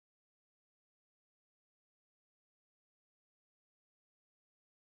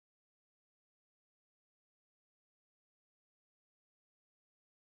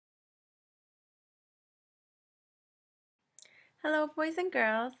Hello, boys and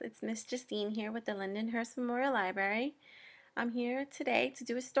girls. It's Miss Justine here with the Lindenhurst Memorial Library. I'm here today to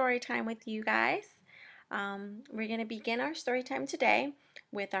do a story time with you guys. We're going to begin our story time today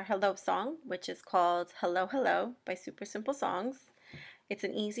with our hello song, which is called Hello Hello by Super Simple Songs. It's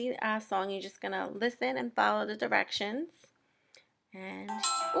an easy song. You're just going to listen and follow the directions. And,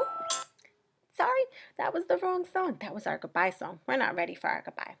 oh, sorry, that was the wrong song. That was our goodbye song. We're not ready for our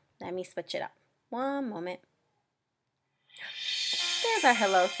goodbye. Let me switch it up. One moment. There's our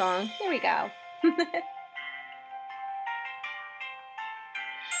hello song. Here we go.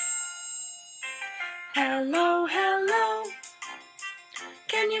 Hello, hello.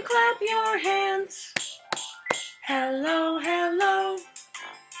 Can you clap your hands? Hello, hello.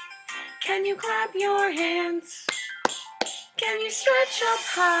 Can you clap your hands? Can you stretch up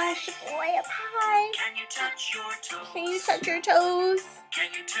high? Way up high. Can you touch your toes? Can you touch your toes? Can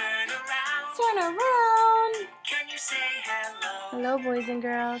you turn around? Turn around. Can you say hello? Hello, boys and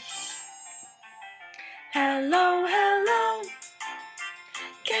girls. Hello, hello.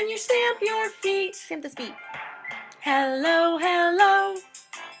 Can you stamp your feet? Stamp those feet. Hello, hello.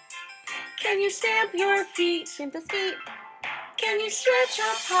 Can you stamp your feet? Stamp those feet. Can you stretch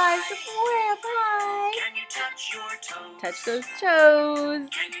up high? Way up high. Can you touch your toes? Touch those toes.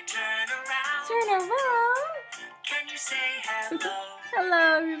 Can you turn around? Turn around. Can you say hello?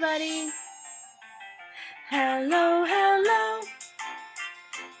 Hello, everybody. Hello, hello.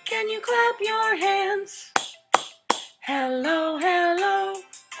 Can you clap your hands? Hello, hello.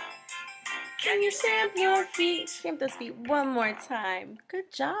 Can you stamp your feet? Stamp those feet one more time.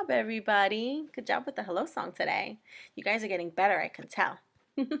 Good job, everybody. Good job with the hello song today. You guys are getting better, I can tell.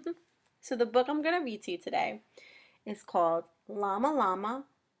 So the book I'm going to read to you today is called Llama Llama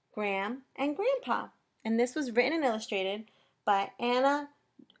Gram and Grandpa. And this was written and illustrated by Anna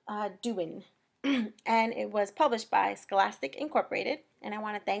Dewin. And it was published by Scholastic Incorporated. And I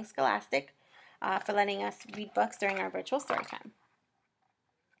want to thank Scholastic for letting us read books during our virtual story time.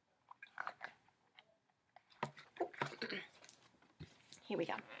 Here we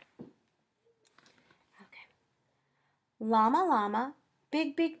go. Okay. Llama Llama,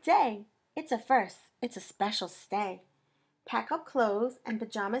 big, big day. It's a first. It's a special stay. Pack up clothes and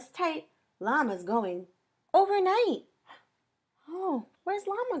pajamas tight. Llama's going overnight. Oh, where's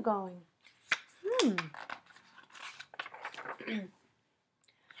Llama going?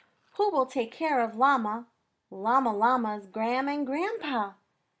 Who will take care of Llama? Llama Llama's Gram and Grandpa.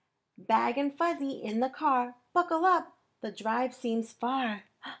 Bag and Fuzzy in the car. Buckle up. The drive seems far.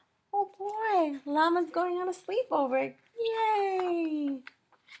 Oh boy, Llama's going on a sleepover. Yay!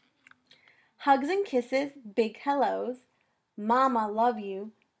 Hugs and kisses, big hellos. Mama, love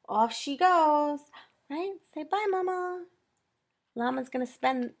you. Off she goes. Right? Say bye, Mama. Llama's going to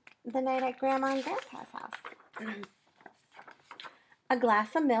spend the night at Grandma and Grandpa's house. A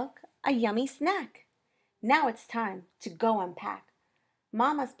glass of milk, a yummy snack. Now it's time to go unpack.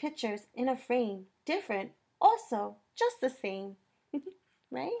 Mama's pictures in a frame, different, also just the same.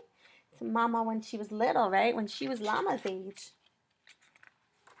 Right? So Mama when she was little, right? When she was Llama's age.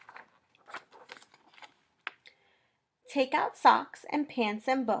 Take out socks and pants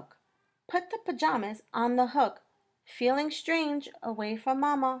and book. Put the pajamas on the hook. Feeling strange away from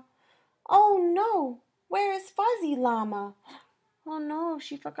Mama. Oh no, where is Fuzzy Llama? Oh no,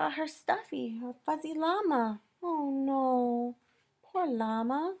 she forgot her stuffy, her fuzzy llama. Oh no, poor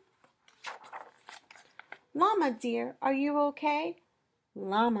Llama. Llama dear, are you okay?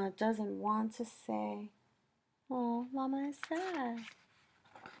 Llama doesn't want to say. Oh, Llama is sad.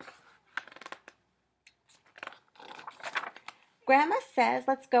 Grandma says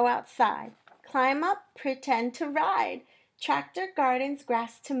let's go outside. Climb up, pretend to ride. Tractor gardens,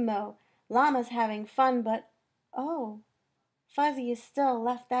 grass to mow. Llama's having fun, but oh, Fuzzy is still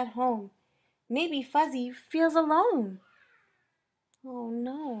left at home. Maybe Fuzzy feels alone. Oh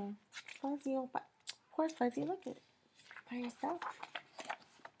no, Fuzzy, oh, poor Fuzzy, look at it by yourself.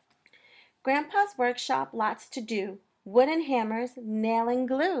 Grandpa's workshop, lots to do. Wooden hammers, nail and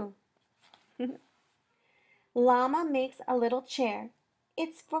glue. Llama makes a little chair.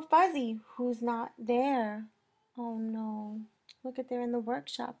 It's for Fuzzy, who's not there. Oh no, look at they're in the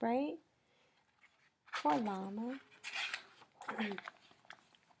workshop, right? Poor Llama.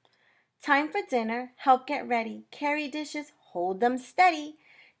 Time for dinner, help get ready. Carry dishes, hold them steady.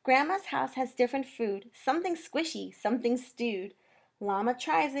 Grandma's house has different food. Something squishy, something stewed. Llama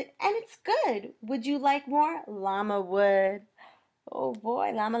tries it and it's good. Would you like more? Llama would. Oh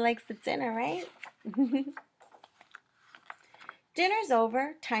boy, Llama likes the dinner, right? Dinner's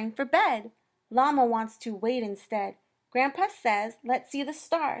over, time for bed. Llama wants to wait instead. Grandpa says, let's see the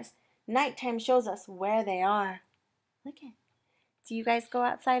stars. Nighttime shows us where they are. Look at Do you guys go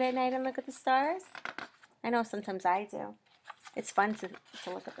outside at night and look at the stars? I know sometimes I do. It's fun to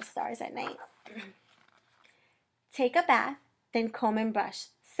look at the stars at night. Take a bath, then comb and brush.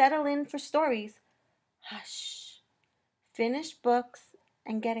 Settle in for stories. Hush. Finish books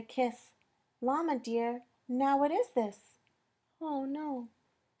and get a kiss. Llama dear, now what is this? Oh no,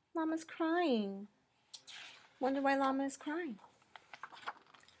 Llama's crying. Wonder why Llama is crying.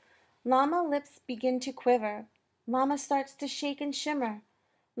 Llama lips begin to quiver. Llama starts to shake and shimmer.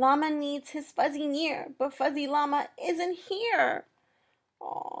 Llama needs his Fuzzy near, but Fuzzy Llama isn't here.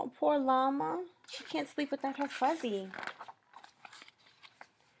 Oh, poor Llama. She can't sleep without her Fuzzy.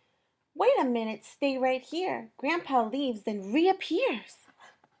 Wait a minute, stay right here. Grandpa leaves, then reappears.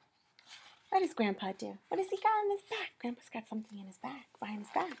 What does Grandpa do? What has he got in his back? Grandpa's got something in his back, behind his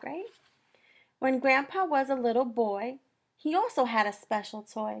back, right? When Grandpa was a little boy, he also had a special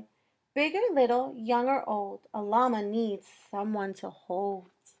toy. Big or little, young or old, a llama needs someone to hold.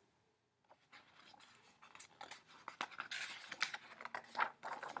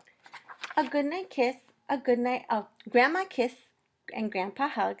 A goodnight kiss, a goodnight, Grandma kiss and Grandpa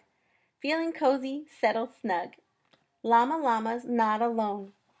hug. Feeling cozy, settled snug. Llama Llama's not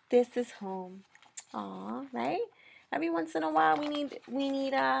alone. This is home. Aw, right? Every once in a while we need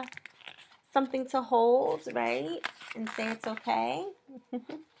something to hold, right? And say it's okay.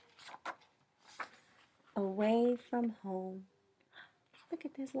 Away from home. Look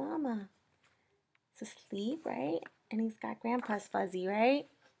at this llama. It's asleep, right? And he's got Grandpa's Fuzzy, right?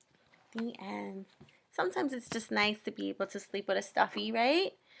 The end. Sometimes it's just nice to be able to sleep with a stuffy,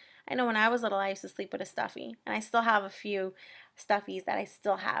 right? I know when I was little, I used to sleep with a stuffy. And I still have a few stuffies that I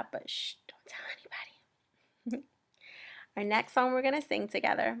still have, but shh, don't tell anybody. Our next song we're going to sing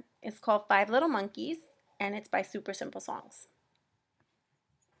together is called Five Little Monkeys, and it's by Super Simple Songs.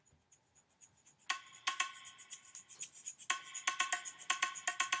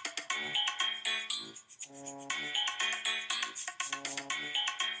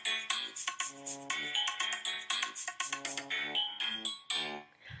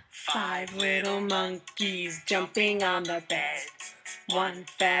 Five little monkeys jumping on the bed. One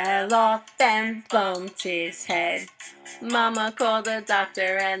fell off and bumped his head. Mama called the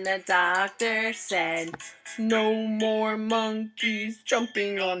doctor and the doctor said, no more monkeys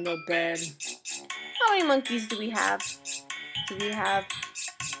jumping on the bed. How many monkeys do we have? Do we have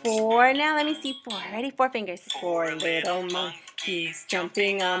 4? Now let me see 4. Ready? 4 fingers. 4 little monkeys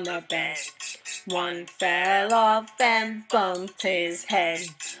jumping on the bed. One fell off and bumped his head.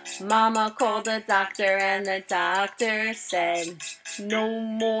 Mama called the doctor and the doctor said, no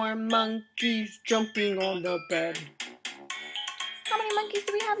more monkeys jumping on the bed. How many monkeys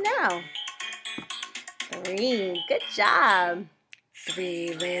do we have now? 3. Good job.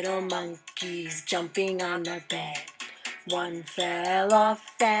 3 little monkeys jumping on the bed. One fell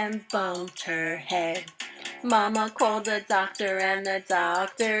off and bumped her head. Mama called the doctor and the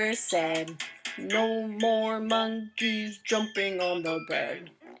doctor said, no more monkeys jumping on the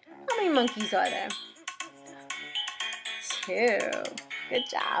bed. How many monkeys are there? 2. Good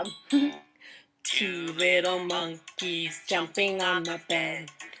job. 2 little monkeys jumping on the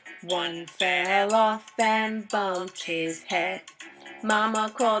bed. One fell off and bumped his head. Mama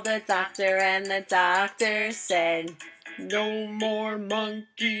called the doctor and the doctor said, no more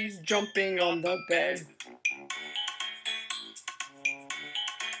monkeys jumping on the bed.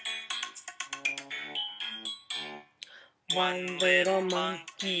 One little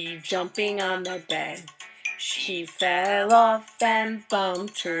monkey jumping on the bed. She fell off and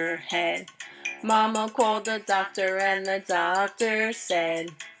bumped her head. Mama called the doctor and the doctor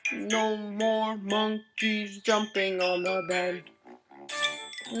said, no more monkeys jumping on the bed.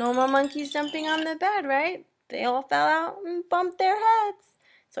 No more monkeys jumping on the bed, right? They all fell out and bumped their heads.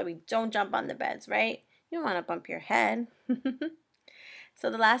 So we don't jump on the beds, right? You don't want to bump your head. So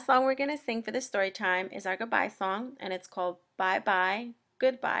the last song we're going to sing for this story time is our goodbye song, and it's called Bye Bye,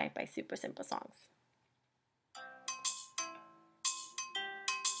 Goodbye by Super Simple Songs.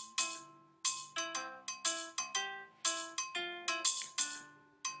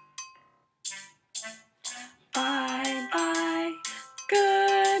 Bye bye,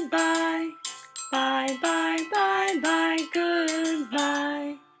 goodbye. Bye bye, bye bye,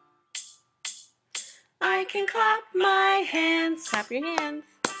 goodbye. I can clap my hands, Clap your hands.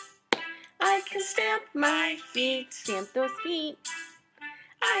 I can stamp my feet, Stamp those feet.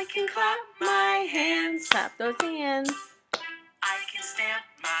 I can clap my hands, Clap those hands. I can stamp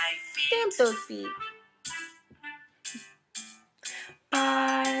my feet. Stamp those feet.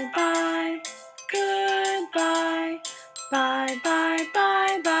 Bye bye, goodbye. Bye bye,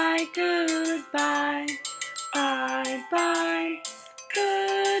 bye bye, goodbye. Bye bye,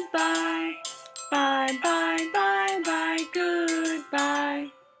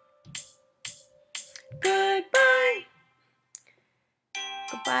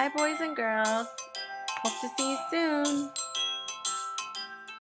 Bye, boys and girls. Hope to see you soon.